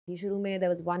शुरू में there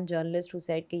was one journalist who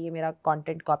said कि ये मेरा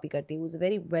content copy करती है. Who's a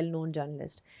very well-known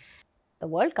journalist. The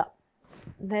World Cup.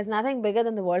 There's nothing bigger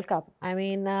than the World Cup. I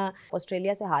mean,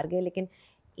 Australia से हार गए लेकिन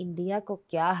इंडिया को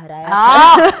क्या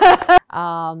हराया.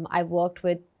 I worked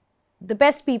with the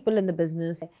best people in the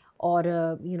business. और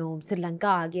श्रीलंका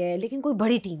आ गया है लेकिन कोई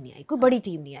बड़ी टीम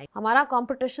नहीं आई. हमारा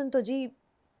कंपटीशन तो जी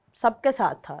सबके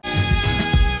साथ था.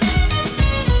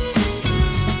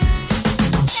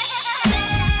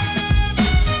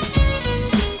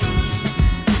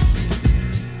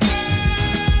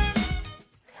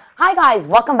 Hi guys,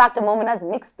 welcome back to Momina's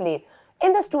Mixed Plate.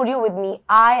 In the studio with me,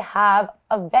 I have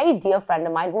a very dear friend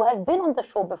of mine who has been on the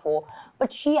show before,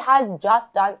 but she has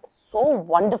just done so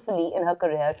wonderfully in her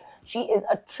career. She is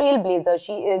a trailblazer.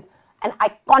 She is an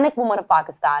iconic woman of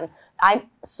Pakistan. I'm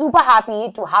super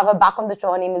happy to have her back on the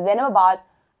show. Her name is Zainab Abbas.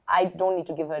 I don't need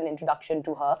to give her an introduction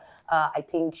to her. I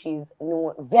think she's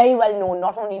very well known,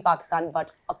 not only in Pakistan,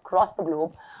 but across the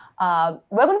globe.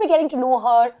 We're going to be getting to know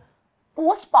her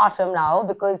postpartum now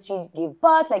because she gave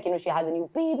birth, she has a new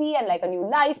baby and a new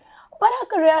life, but her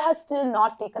career has still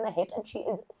not taken a hit and she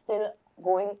is still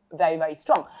going very, very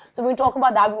strong. So when we talk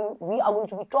about that, we are going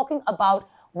to be talking about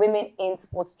women in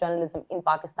sports journalism in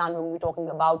Pakistan. We're going to be talking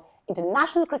about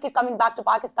international cricket coming back to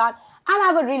Pakistan, and I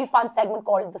have a really fun segment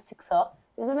called The Sixer,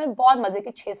 जिसमें मैंने बहुत मजे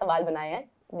के 6 सवाल बनाए हैं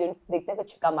जो देखते हैं कि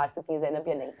छक्का मार सकती है ज़ैनब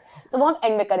या नहीं. So वो हम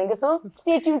end में करेंगे. So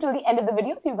stay tuned till the end of the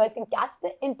video so you guys can catch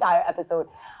the entire episode.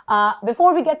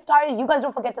 Before we get started, you guys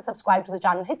don't forget to subscribe to the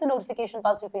channel, hit the notification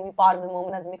bell so you can be part of the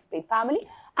Momina's Mixed Plate family,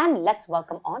 and let's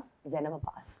welcome on Zainab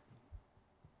Abbas.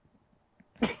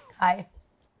 Hi.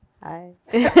 Hi.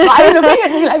 Why are you looking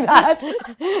at me like that?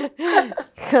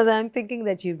 Because I'm thinking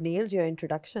that you've nailed your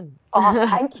introduction. Oh,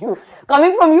 thank you.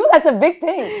 Coming from you, that's a big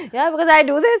thing. Yeah, because I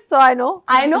do this, so I know.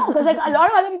 I know, because a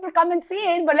lot of other people come and see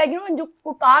it, but जो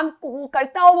काम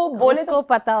करता हो वो बोले उसको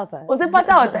पता होता है. उसे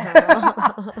पता होता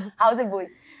है. How's it going?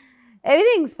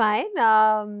 Everything's fine.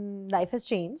 Life has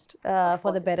changed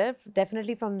for the better.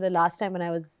 Definitely from the last time when I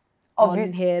was on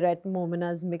here at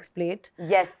Momina's Mixed Plate.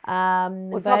 Yes.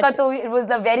 उस वक्त तो it was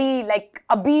the very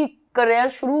अभी career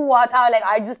शुरू हुआ था.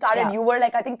 I just started. You were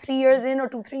I think 3 years in or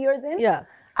 2-3 years in. Yeah.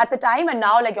 At the time, and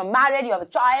now you're married, you have a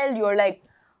child, you're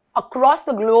across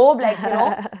the globe,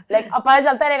 अब पता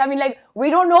चलता है. I mean, we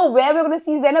don't know where we're going to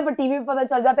see Zainab, but TV पे पता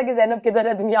चल जाता है कि Zainab किधर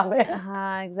है दुनिया में.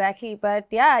 हाँ, exactly. But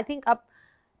yeah, I think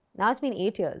now it's been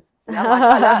 8 years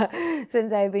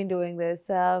since I've been doing this.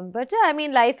 But yeah, I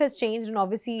mean, life has changed, and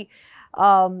obviously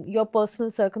your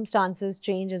personal circumstances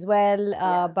change as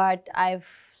well. But I've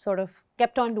sort of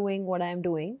kept on doing what I'm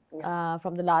doing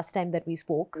from the last time that we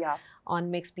spoke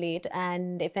on Mixed Plate.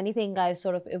 And if anything, I've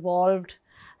sort of evolved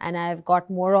and I've got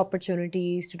more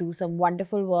opportunities to do some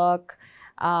wonderful work.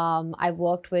 I've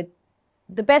worked with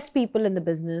the best people in the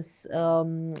business.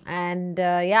 And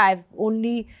yeah, I've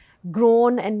only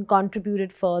grown and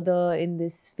contributed further in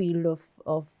this field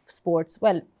of sports.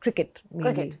 Well, cricket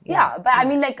mainly. Cricket, yeah. But I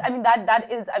mean,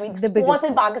 that is, the sports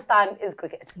in Pakistan is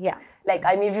cricket. Yeah.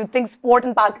 If you think sport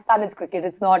in Pakistan, it's cricket.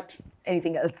 It's not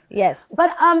anything else. Yes.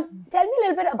 But tell me a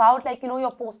little bit about your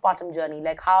postpartum journey.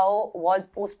 How was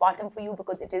postpartum for you?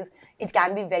 Because it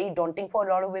can be very daunting for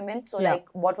a lot of women. So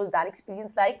what was that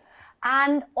experience like?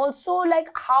 And also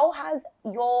how has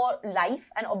your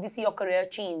life and obviously your career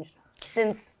changed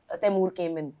since Taimur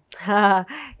came in?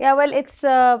 Yeah, well, it's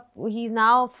he's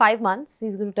now 5 months.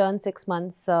 He's going to turn 6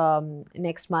 months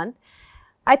next month.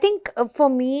 I think for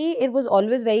me, it was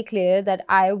always very clear that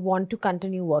I want to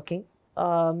continue working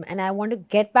and I want to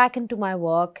get back into my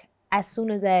work as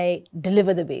soon as I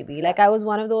deliver the baby. I was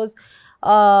one of those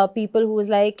people who was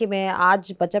like कि मैं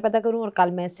आज बच्चा पैदा करूँ और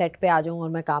कल मैं set पे आ जाऊँ और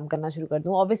मैं काम करना शुरू कर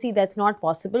दूँ. Obviously, that's not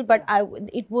possible, but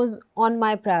it was on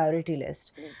my priority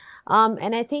list.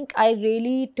 And I think I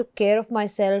really took care of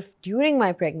myself during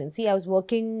my pregnancy. I was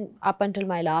working up until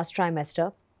my last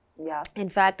trimester. Yeah. In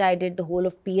fact, I did the whole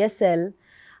of PSL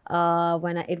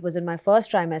when it was in my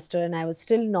first trimester, and I was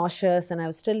still nauseous and I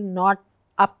was still not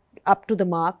up to the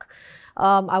mark.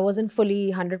 I wasn't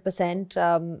fully 100%.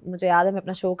 मुझे याद है मैं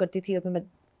अपना show करती थी और फिर मैं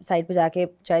साइड पे जाके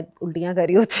शायद उल्टियाँ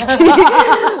करी होती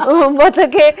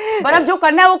but अब जो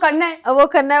करना है वो करना है.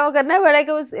 But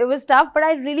it was tough, but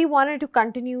I really wanted to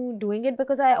continue doing it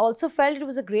because I also felt it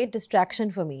was a great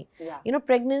distraction for me.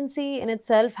 Pregnancy in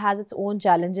itself has its own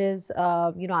challenges.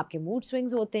 आपके mood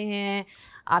swings होते हैं,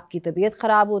 आपकी तबीयत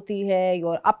ख़राब होती है,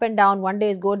 you're up and down, one day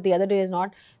is good, the other day is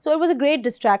not. So it was a great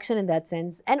distraction in that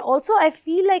sense. And also I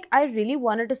feel like I really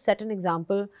wanted to set an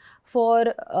example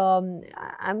for,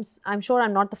 I'm sure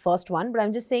I'm not the first one, but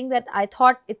I'm just saying that I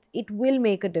thought it will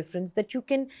make a difference, that you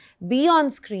can be on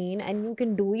screen and you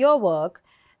can do your work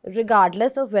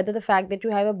regardless of whether the fact that you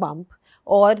have a bump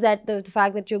or that the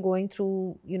fact that you're going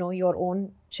through, you know, your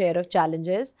own share of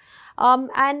challenges.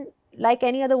 And like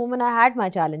any other woman, I had my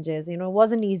challenges. You know, it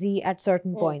wasn't easy at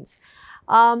certain points.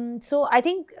 So I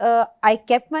think I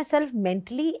kept myself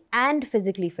mentally and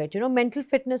physically fit. You know, mental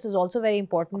fitness is also very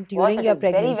important during your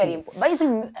pregnancy. Very, very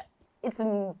important. But it's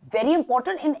very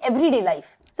important in everyday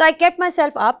life. So I kept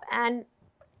myself up, and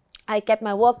I kept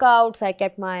my workouts, I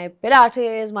kept my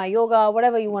Pilates, my yoga,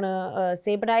 whatever you want to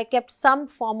say, but I kept some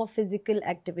form of physical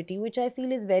activity, which I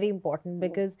feel is very important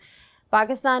because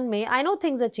Pakistan में, I know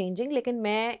things are changing, लेकिन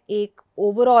मैं एक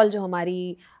overall जो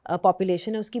हमारी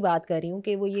population है उसकी बात कर रही हूँ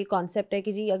कि वो ये concept है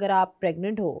कि जी अगर आप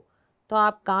pregnant हो तो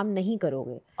आप काम नहीं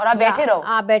करोगे और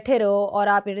आप बैठे रहो और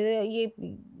आप ये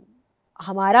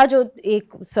हमारा जो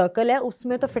एक सर्कल है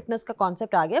उसमें तो फिटनेस का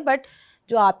कॉन्सेप्ट आ गया, बट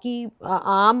जो आपकी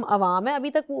आम आवाम है अभी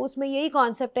तक वो उसमें यही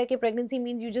कॉन्सेप्ट है कि pregnancy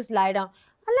means you just lie down,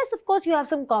 unless of course you have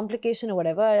some complication or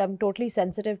whatever. I'm totally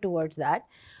sensitive towards that,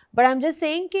 but I'm just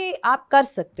saying कि आप कर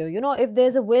सकते हो, you know, if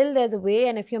there's a will there's a way,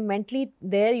 and if you're mentally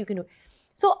there you can do.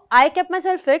 So I kept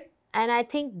myself fit, and I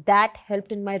think that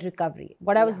helped in my recovery.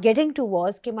 What I was getting to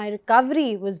was that my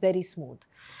recovery was very smooth,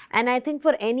 and I think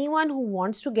for anyone who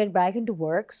wants to get back into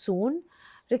work soon,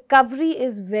 recovery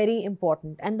is very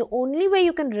important, and the only way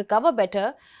you can recover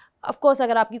better, of course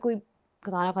अगर आपकी कोई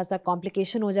खाना खासा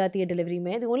complication हो जाती है delivery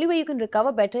में, the only way you can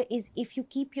recover better is if you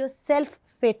keep yourself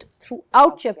fit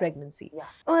throughout your pregnancy. Yeah.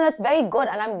 Oh, that's very good,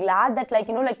 and I'm glad that, like,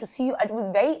 you know, like, to see you, it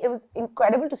was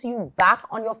incredible to see you back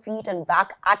on your feet and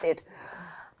back at it.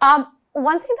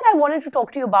 One thing that I wanted to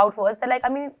talk to you about was that, like, I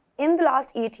mean, in the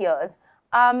last 8 years,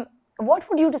 what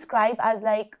would you describe as,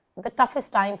 like, the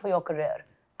toughest time for your career?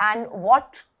 And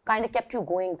what kind of kept you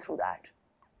going through that?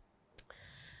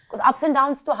 Because ups and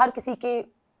downs to हर किसी के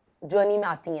journey में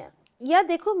आती हैं. Yeah,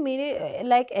 देखो मेरे,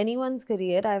 like anyone's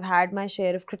career, I've had my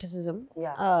share of criticism.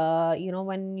 Yeah. You know,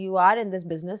 when you are in this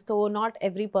business, so not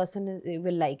every person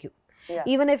will like you. Yeah.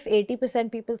 Even if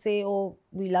 80% people say, oh,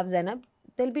 we love Zainab,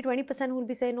 there'll be 20% who will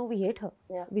be saying, no, we hate her.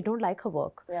 Yeah. We don't like her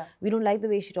work. Yeah. We don't like the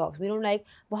way she talks. We don't like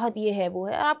बहुत ये है वो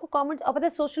है. और आपको comments, और पता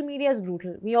है social media is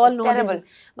brutal. We all know terrible.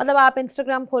 this. मतलब आप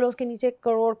Instagram खोलो उसके नीचे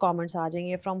करोड़ comments आ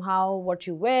जाएंगे from how what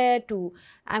you wear to,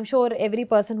 I'm sure every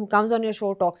person who comes on your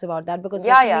show talks about that because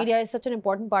social media is such an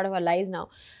important part of our lives now.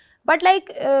 But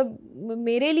like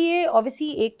मेरे लिए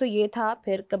obviously एक तो ये था,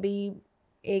 फिर कभी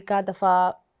एक आध दफ़ा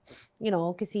you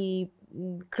know किसी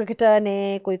cricketer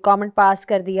ने कोई comment pass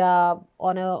कर दिया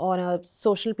on a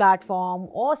social platform,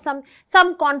 or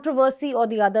some controversy or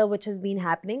the other which has been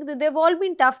happening. They've all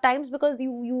been tough times because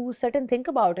you sit and think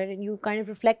about it and you kind of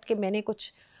reflect कि मैंने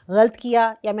कुछ गलत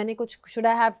किया या मैंने कुछ, should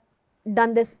I have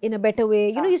done this in a better way?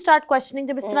 You know, you start questioning.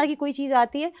 जब इस तरह की कोई चीज़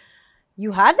आती है,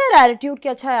 you have that attitude कि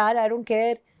अच्छा यार, I don't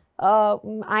care,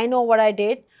 I know what I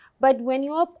did. But when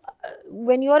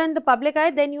you're in the public eye,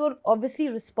 then you're obviously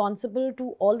responsible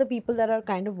to all the people that are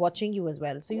kind of watching you as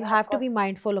well. So you have to be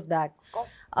mindful of that.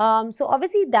 Of course. So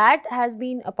obviously that has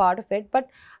been a part of it.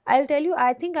 But I'll tell you,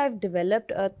 I think I've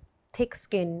developed a thick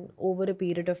skin over a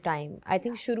period of time. I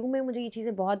think शुरू में मुझे ये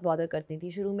चीज़ें बहुत bother करती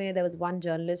थी. शुरू में there was one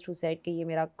journalist who said कि ये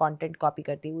मेरा content copy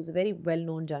करती है. He was a very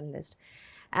well-known journalist.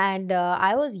 And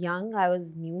I was young, I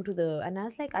was new to and I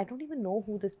was like, I don't even know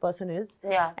who this person is.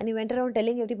 Yeah. And he went around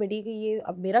telling everybody कि ये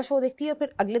अब मेरा show देखती है और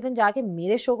फिर अगले दिन जाके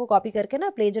मेरे show को copy करके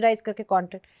ना plagiarize करके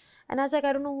content. And I was like,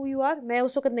 I don't know who you are. मैं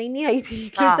उस वक्त नई आई थी.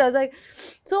 So I was like,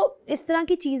 so इस तरह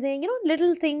की चीज़ें, you know,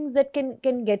 little things that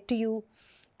can get to you.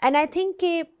 And I think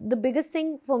कि the biggest thing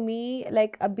for me,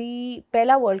 like अभी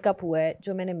पहला World Cup हुआ है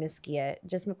जो मैंने miss किया है,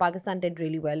 जिसमें Pakistan did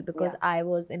really well because I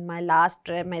was in my last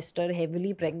trimester,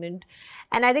 heavily pregnant,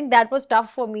 and I think that was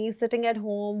tough for me, sitting at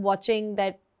home watching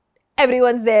that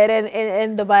everyone's there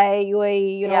in Dubai,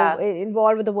 UAE, you know,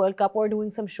 involved with the World Cup or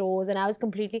doing some shows, and I was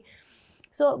completely,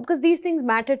 so because these things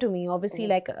matter to me, obviously,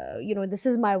 like you know, this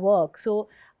is my work, so,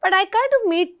 but I kind of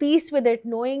made peace with it,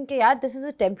 knowing that yeah, this is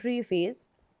a temporary phase.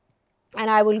 And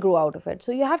I will grow out of it.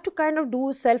 So you have to kind of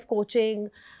do self-coaching.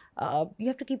 You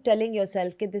have to keep telling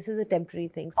yourself that this is a temporary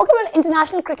thing. Okay, well,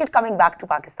 international cricket coming back to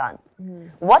Pakistan.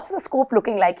 What's the scope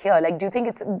looking like here? Like, do you think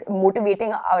it's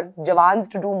motivating our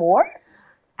Jawans to do more?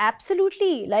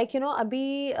 Absolutely. Like, you know,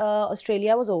 abhi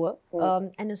Australia was over.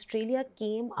 And Australia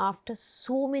came after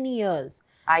so many years.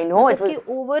 I know, it was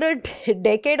over a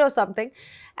decade or something.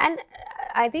 And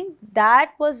I think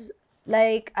that was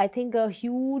like, I think a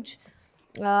huge...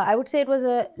 I would say it was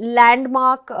a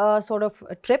landmark sort of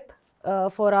a trip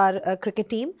for our cricket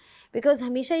team, because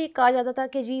हमेशा ये कहा जाता था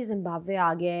कि जी Zimbabwe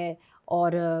आ गया है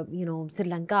और you know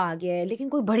Sri Lanka आ गया है, लेकिन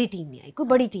कोई बड़ी टीम नहीं आई, कोई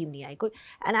बड़ी टीम नहीं आई, कोई,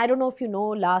 and I don't know if you know,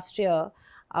 last year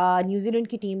New Zealand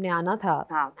की टीम ने आना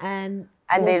था एंड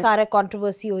And वो सारा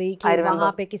कंट्रोवर्सी हुई कि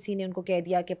वहाँ पे किसी ने उनको कह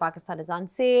दिया कि Pakistan is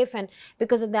unsafe and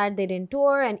because of that they didn't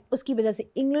tour and उसकी वजह से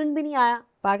इंग्लैंड भी नहीं आया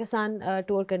पाकिस्तान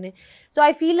टूर करने. सो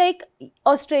आई फील लाइक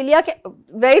ऑस्ट्रेलिया के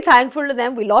very thankful to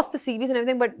them. We lost the series and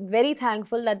everything but very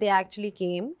thankful that they actually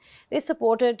came. They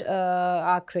supported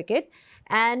our cricket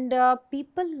and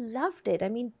people loved it. I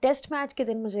mean, test match के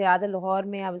दिन मुझे याद है लाहौर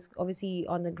में I was obviously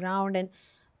on the ground and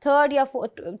third या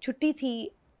fourth छुट्टी थी,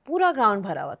 पूरा ग्राउंड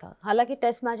भरा हुआ था. हालांकि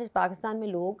टेस्ट मैचेस पाकिस्तान में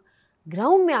लोग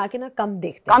ग्राउंड में आके ना कम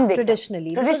देखते हैं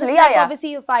ट्रेडिशनली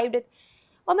obviously 5 days.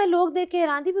 और मैं लोग देख के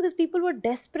हैरान थी बिकॉज पीपल वर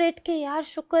डेस्परेट के यार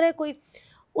शुक्र है कोई.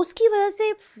 उसकी वजह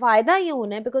से फ़ायदा ये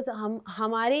होना है बिकॉज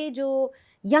हमारे जो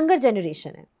यंगर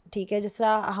जनरेशन है, ठीक है, जिस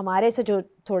तरह हमारे से जो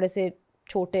थोड़े से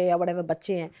छोटे या बड़े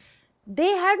बच्चे हैं, they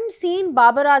hadn't seen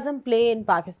Babar Azam play in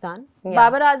Pakistan.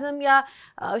 Babar Azam या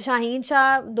शाहीन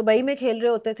शाह दुबई में खेल रहे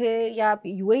होते थे या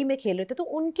यूएई में खेल रहे थे, तो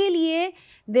उनके लिए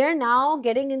they are now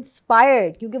getting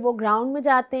inspired क्योंकि वो ग्राउंड में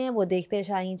जाते हैं, वो देखते हैं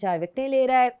शाहीन शाह विकेटें ले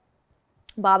रहा है,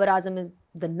 Babar Azam is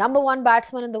the number 1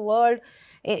 batsman in the world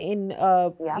in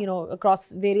you know across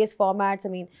various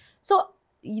formats. I mean, so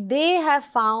they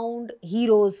have found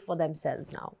heroes for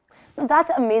themselves now.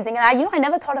 That's amazing, and I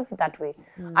never thought of it that way.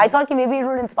 I thought maybe it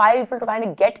would inspire people to kind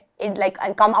of get it, like,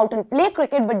 and come out and play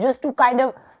cricket, but just to kind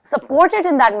of support it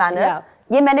in that manner.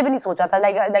 ये मैंने भी नहीं सोचा था.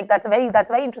 Like that's a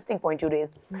very interesting point you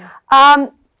raised.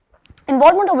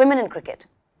 Involvement of women in cricket.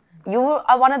 You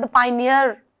are one of the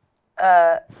pioneer,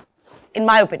 in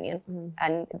my opinion,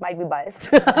 and it might be biased,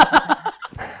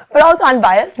 but also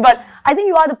unbiased. But I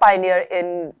think you are the pioneer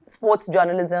in sports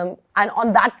journalism, and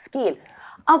on that scale.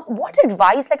 What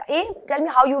advice, like, tell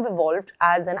me how you've evolved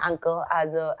as an anchor,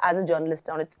 as a journalist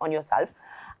on yourself,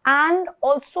 and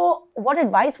also what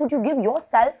advice would you give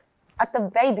yourself at the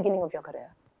very beginning of your career?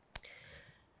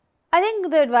 I think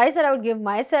the advice that I would give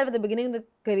myself at the beginning of the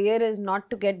career is not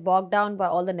to get bogged down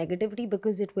by all the negativity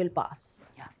because it will pass.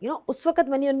 You know, उस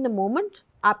वक्त when you're in the moment,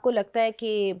 आपको लगता है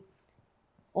कि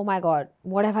oh my God,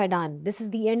 what have I done? This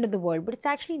is the end of the world, but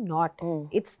it's actually not.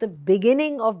 It's the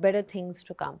beginning of better things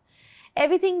to come.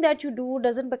 Everything that you do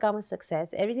doesn't become a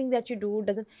success. Everything that you do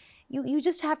doesn't, you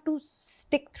just have to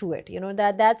stick through it. You know,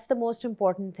 that's the most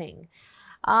important thing.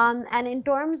 And in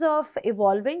terms of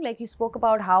evolving, like you spoke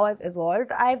about how I've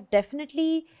evolved,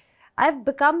 I've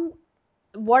become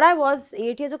what I was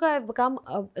 8 years ago. I've become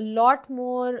a lot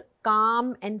more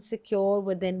calm and secure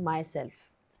within myself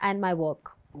and my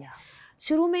work.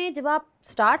 शुरू में जब आप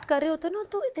start कर रहे होते हो ना,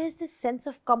 तो there is this sense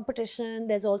of competition.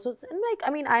 There's also, like,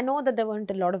 I mean, I know that there weren't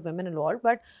a lot of women involved,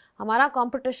 but हमारा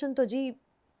competition तो जी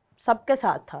सबके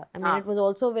साथ था. I mean, it was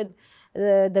also with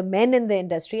the men in the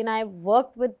industry, and I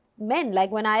worked with men.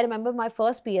 Like when I remember my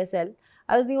first PSL,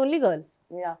 I was the only girl.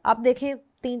 आप देखें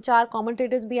 3-4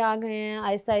 commentators भी आ गए हैं,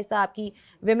 आहिस्ता आहिस्ता आपकी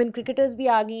women cricketers भी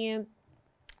आ गई हैं.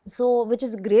 So, which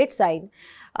is a great sign.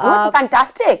 It's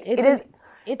fantastic.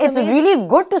 It's really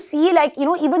good to see, like, you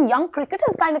know, even young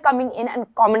cricketers kind of coming in and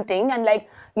commenting and, like,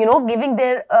 you know, giving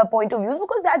their point of views,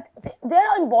 because they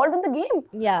are involved in the game.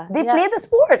 They play the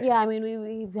sport. I mean,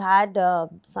 we've had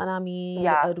Sanami,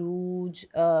 Arooj,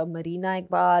 Marina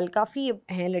Iqbal, काफी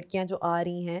हैं लड़कियां जो आ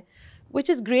रही हैं,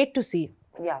 which is great to see.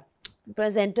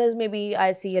 Presenters, maybe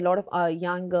I see a lot of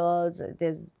young girls.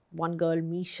 There's one girl,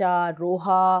 Misha,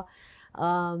 Roha.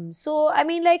 So I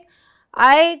mean, like,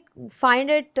 I find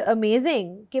it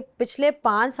amazing कि पिछले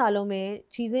 5 सालों में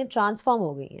चीज़ें transform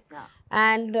हो गई हैं.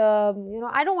 And you know,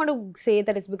 I don't want to say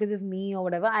that it's because of me or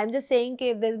whatever. I'm just saying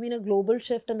that if there's been a global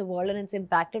shift in the world and it's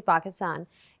impacted Pakistan,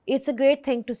 it's a great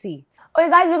thing to see. Okay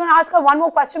guys, we're going to ask her one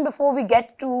more question before we get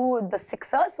to the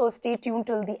sixer, so stay tuned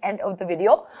till the end of the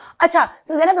video. Acha,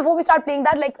 so Zainab, before we start playing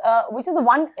that, like, which is the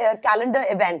one calendar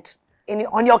event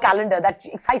on your calendar that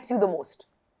excites you the most?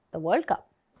 The World Cup.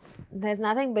 There's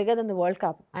nothing bigger than the World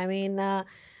Cup. I mean,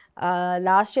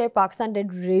 last year Pakistan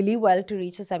did really well to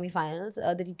reach the semi-finals.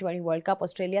 The T20 World Cup,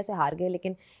 Australia से हार गए,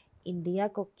 लेकिन India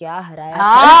को क्या हराया.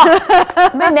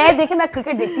 मैं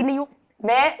cricket देखती नहीं हूँ,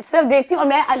 मैं सिर्फ देखती हूँ. और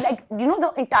मैं, like, you know,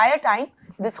 the entire time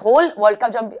this whole World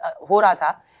Cup जब हो रहा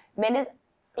था, मैंने,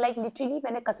 like, literally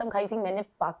मैंने कसम खाई थी, मैंने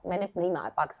नहीं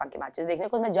पाकिस्तान के मैचेस देखने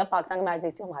को. मैं जब पाकिस्तान के मैच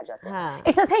देखती हूँ, हम हार जाते हैं.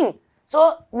 It's a thing. So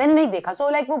मैंने नहीं देखा.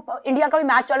 So like, वो इंडिया का भी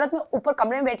मैच चल रहा था, मैं ऊपर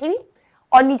कमरे में बैठी हुई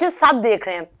और नीचे सब देख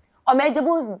रहे हैं. और मैं जब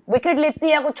वो विकेट लेती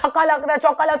है, वो छक्का लग रहा है,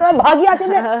 चौका लगता है, मैं भागी आती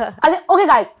हूँ. अच्छा, okay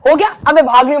guys, हो गया, अब मैं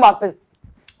भाग रही हूँ वापस.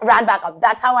 Ran back up.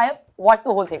 That's how I watched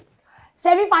the whole thing.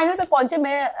 Semifinal पे पहुंचे,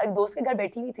 मैं एक दोस्त के घर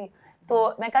बैठी हुई थी,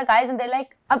 तो मैं कहा guys, and they're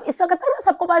like, अब इस वक्त ना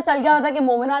सबको पता चल गया होता है कि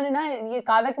मोमिना ने ना ये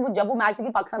कहा है कि वो जब वो मैच देखी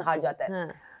पाकिस्तान हार जाता है.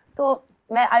 तो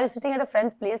मैं I was sitting at a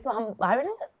friend's place, तो हम बाहर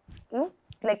बैठे,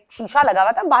 लाइक शीशा लगा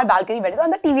हुआ था, बाहर बालकनी बैठे थे,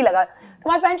 अंदर टीवी लगा, तो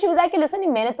my friend she was like listen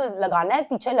मैंने तो लगाना है,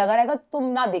 पीछे लगा रहेगा, तुम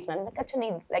ना देखना। मैं अच्छा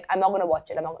नहीं, like I am not gonna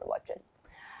watch it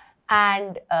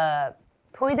and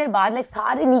थोड़ी देर बाद लाइक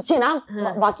सारे नीचे ना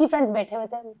बाकी फ्रेंड्स बैठे हुए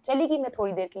थे, चली गई मैं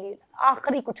थोड़ी देर के लिए,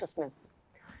 आखिरी कुछ उसमें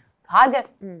हार गए।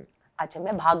 अच्छा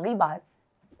मैं भाग गई बाहर,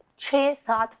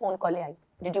 6-7 phone कॉलें I,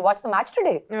 did you watch the match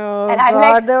today? Oh, and I'm God,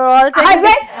 like, they were all I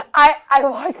said, I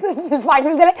watched the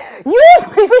final. They're like, you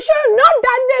should have not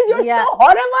done this. You're so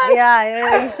horrible.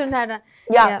 Yeah, you shouldn't have done.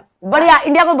 Yeah. But yeah,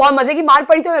 India को बहुत मजे की मार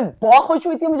पड़ी थी, मैं बहुत खुश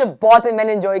हुई थी, मुझे बहुत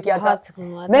मैंने एंजॉय किया था।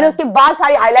 मैंने उसके बाद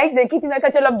सारी हाईलाइट देखी थी, मैं कहा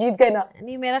चलो अब जीत गए ना।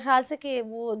 नहीं मेरा ख्याल से कि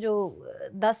वो जो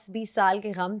 10-20 साल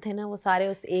के गम थे ना, वो सारे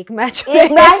उस एक मैच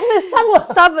में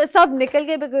सब निकल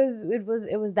गए, because it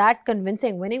was that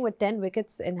convincing, winning with 10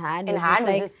 wickets in hand was just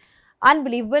like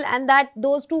unbelievable, and that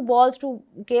those 2 balls to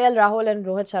KL Rahul and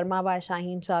Rohit Sharma by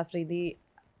Shaheen Afridi,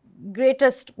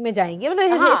 greatest में जाएंगे,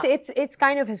 मतलब it's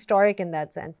kind of historic in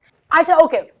that sense. अच्छा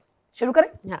okay, शुरू करें?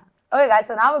 हाँ. Okay guys,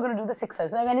 so now we're going to do the sixer.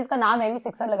 So मैंने इसका नाम है भी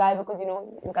सिक्सर लगाया because you know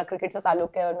इनका क्रिकेट से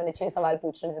ताल्लुक है और मैंने 6 सवाल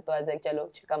पूछने से तो आज एक चलो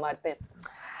छिक्का मारते हैं।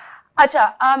 अच्छा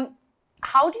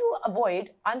how do you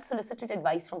avoid unsolicited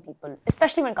advice from people,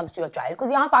 especially when it comes to your child?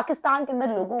 Because यहाँ पाकिस्तान के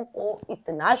अंदर लोगों को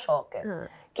इतना शौक है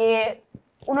कि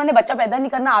उन्होंने बच्चा पैदा नहीं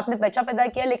करना, आपने बच्चा पैदा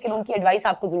किया, लेकिन उनकी एडवाइस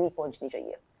आपको जरूर पहुंचनी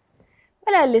चाहिए।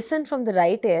 Well, I listen from the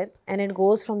right ear and it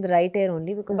goes from the right ear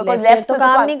only because left तो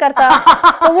काम नहीं करता,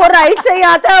 तो वो right से ही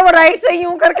आता है, वो right से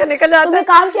यूं करके निकल जाता है। तुम्हें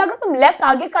काम किया करो, तुम लेफ्ट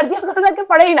आगे कर दिया करो ताकि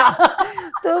पड़े ही ना।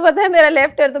 तो पता है मेरा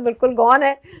लेफ्ट ear तो बिल्कुल गॉन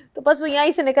है, तो बस वो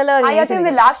यहीं से निकल और यहीं से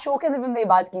निकल। लास्ट शो के अंदर मैंने ये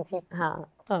बात की थी,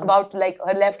 about like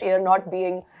her left ear not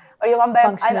being, और ये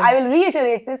I will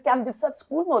reiterate this कि हम जब सब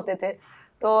स्कूल में होते थे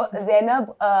तो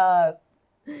ज़ैनब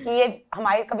कि ये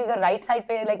हमारे कभी अगर राइट साइड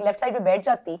पे लाइक लेफ्ट साइड पे बैठ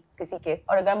जाती किसी के,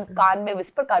 और अगर हम कान में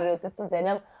विस्पर कर रहे होते तो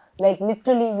ज़ैनब लाइक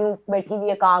लिटरली यूं बैठी हुई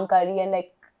है, काम कर रही है,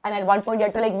 like and eight one point you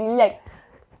have to like really like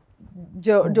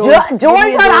जोर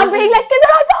कर आप लाइक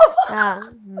किधर आ जाओ।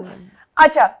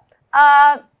 अच्छा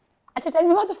tell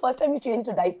me about the first time you changed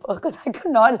a diaper, because I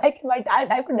could not, like in my entire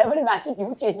life, I could never imagine you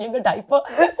changing a diaper.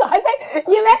 So I said,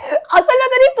 ये मैं असल में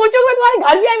तो नहीं पूछूंगी, तुम्हारे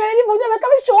घर भी आई मैंने नहीं पूछा, मैं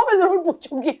कभी शो में जरूर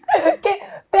पूछूंगी कि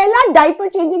पहला diaper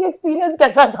changing experience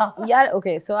कैसा था? यार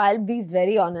okay, so I'll be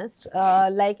very honest,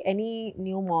 like any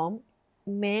new mom,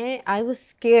 I was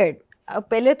scared.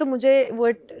 पहले तो मुझे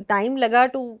वो time लगा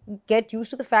to get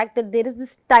used to the fact that there is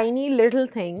this tiny little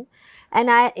thing and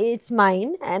it's mine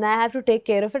and I have to take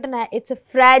care of it and it's a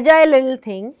fragile little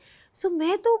thing. So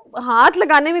मैं तो हाथ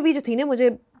लगाने में भी जो थी ना मुझे,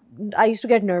 I used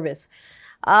to get nervous.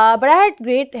 But I had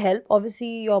great help,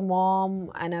 obviously your mom,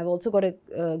 and I've also got a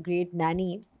great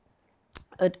nanny,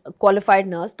 a qualified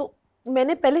nurse. तो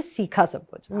मैंने पहले सीखा सब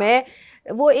कुछ। मैं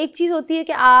वो एक चीज़ होती है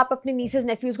कि आप अपने nieces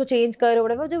nephews को change करो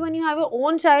whatever, जब when you have your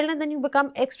own child and then you become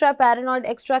extra paranoid,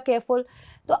 extra careful,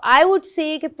 तो I would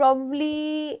say कि probably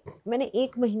मैंने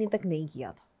 1 महीने तक नहीं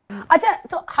किया था। अच्छा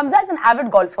तो Hamza is an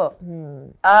avid golfer.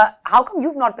 How come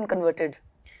you've not been converted?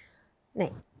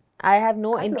 नहीं, I have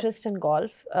no interest in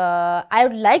golf. I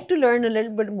would like to learn a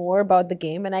little bit more about the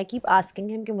game and I keep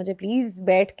asking him कि मुझे please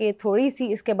बैठ के थोड़ी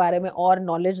सी इसके बारे में और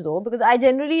knowledge दो, because I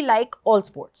generally like all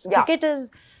sports. Yeah.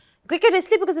 Cricket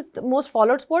इसलिए because it's the most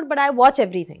followed sport, but I watch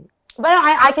everything. But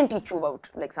I can teach you about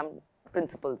like some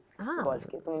principles golf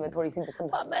के, तो मैं थोड़ी सी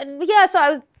पसंद। Yeah, so I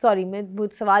was sorry, मैं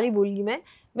सवाल ही भूल गई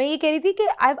मैं ये कह रही थी कि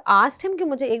I've asked him कि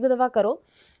मुझे 1-2 दफ़ा करो,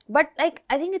 but like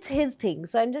I think it's his thing,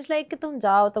 so I'm just like कि तुम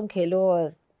जाओ तुम खेलो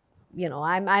और you know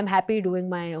I'm happy doing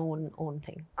my own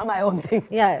thing. My own thing.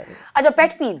 Yeah. अच्छा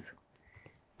pet peeves.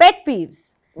 Pet peeves.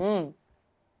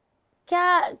 क्या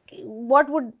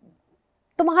what would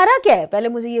तुम्हारा क्या है पहले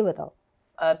मुझे ये बताओ।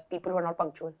 People who are not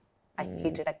punctual. I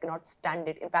hate it. I cannot stand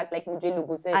it. In fact, like मुझे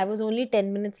लोगों से I was only 10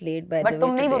 minutes late by the way. But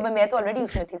तुम नहीं, मैं तो already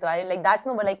उसमें थी, तो I like that's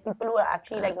no, but like people who are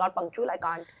actually like not punctual, I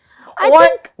can't. I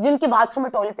think जिनके बाथरूम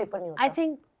में toilet paper नहीं होता. I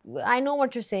think I know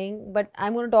what you're saying, but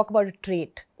I'm going to talk about a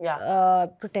trait. Yeah.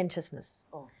 Pretentiousness.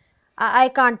 Oh. I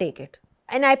can't take it,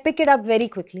 and I pick it up very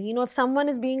quickly. You know, if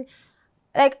someone is being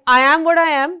like I am what I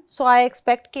am, so I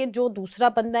expect कि जो दूसरा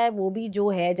बंदा है वो भी जो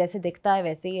है जैसे दिखता है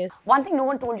वैसे ही है. One thing no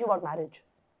one told you about marriage.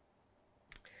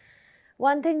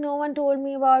 One thing no one told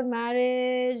me about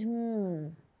marriage.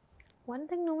 One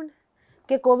thing no one.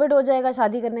 कि कोविड हो जाएगा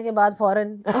शादी करने के बाद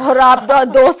फौरन और आप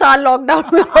 2 साल लॉकडाउन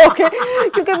में रहोगे,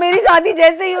 क्योंकि मेरी शादी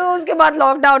जैसे ही हुई उसके बाद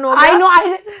लॉकडाउन हो गया. I know,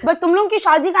 but तुम लोगों की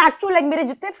शादी का actual like मेरे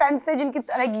जितने friends थे जिनकी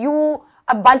like you,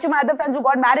 a bunch of my other friends who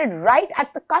got married right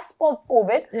at the cusp of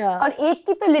COVID. Yeah. और एक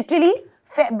की तो literally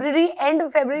फरवरी एंड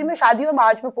फरवरी में शादी और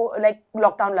मार्च में लाइक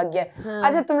लॉकडाउन लग गया है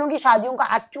ऐसे तुम लोगों की शादियों का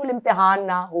एक्चुअल इम्तिहान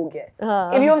ना हो गया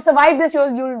if you have survived this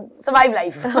you'll survive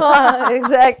life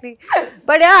exactly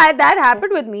but yeah that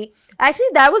happened with me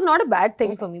actually that was not a bad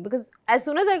thing for me because as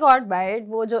soon as I got married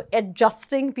वो जो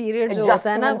adjusting period जो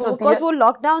होता है ना because वो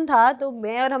lockdown था तो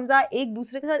मैं और हमजा एक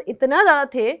दूसरे के साथ इतना ज़्यादा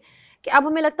थे कि अब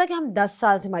हमें लगता है कि हम 10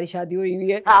 साल से हमारी शादी हुई हुई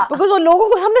है बिकॉज वो लोगों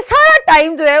को हमने सारा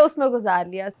टाइम जो है उसमें गुजार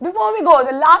लिया Before we go,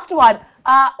 the last one,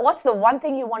 what's the one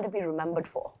thing you want to be remembered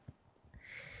for?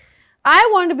 I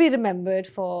want to be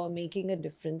remembered for making a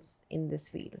difference in this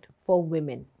field for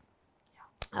women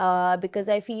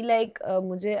because I feel like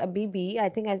मुझे अभी भी I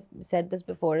think I said this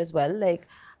before as well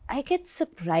like I get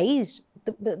surprised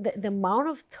the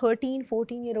amount of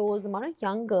 13-14-year-olds the amount of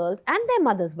young girls and their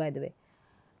mothers by the way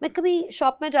मैं कभी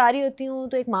shop में जा रही होती हूँ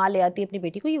तो एक माँ ले आती है अपनी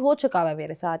बेटी को ये हो चुका है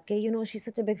मेरे साथ कि you know she is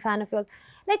such a big fan of yours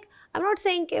like I am not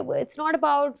saying कि it's not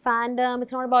about fandom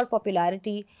it's not about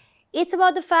popularity it's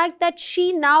about the fact that she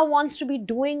now wants to be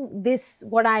doing this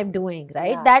what I'm doing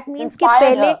right yeah, that means कि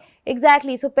पहले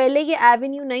exactly so पहले ये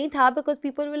avenue नहीं था because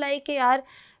people were like यार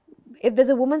if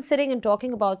there's a woman sitting and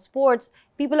talking about sports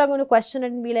people are going to question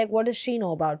it and be like what does she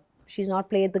know about she's not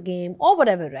played the game or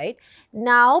whatever right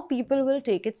now people will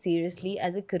take it seriously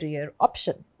as a career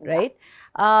option right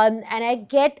and I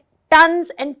get tons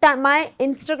and my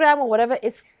Instagram or whatever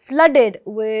is flooded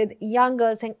with young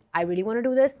girls saying I really want to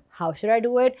do this how should I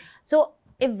do it so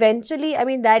eventually I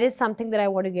mean that is something that I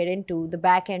want to get into the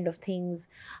back end of things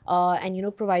and you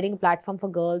know providing a platform for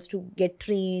girls to get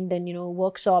trained and you know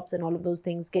workshops and all of those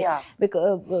things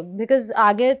because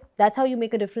aage that's how you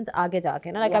make a difference aage jaake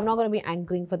na like I'm not going to be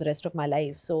anchoring for the rest of my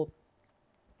life so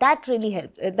that really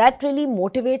helps that really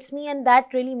motivates me and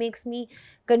that really makes me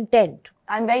content.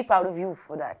 I'm very proud of you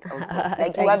for that also.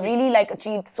 Like you have really like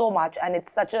achieved so much and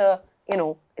it's such a you know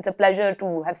it's a pleasure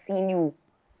to have seen you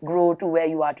grow to where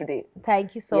you are today.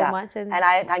 Thank you so much and I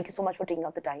thank you so much for taking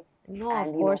out the time. No, and,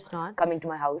 of course not. Coming to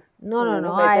my house. No.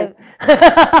 I'm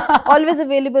always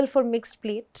available for mixed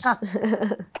plate.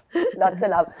 Lots of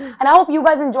love. And I hope you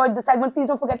guys enjoyed this segment. Please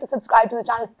don't forget to subscribe to the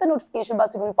channel, hit the notification bell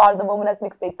so you can be part of the Women as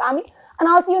Mixed Plate family. And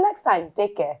I'll see you next time.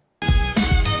 Take care.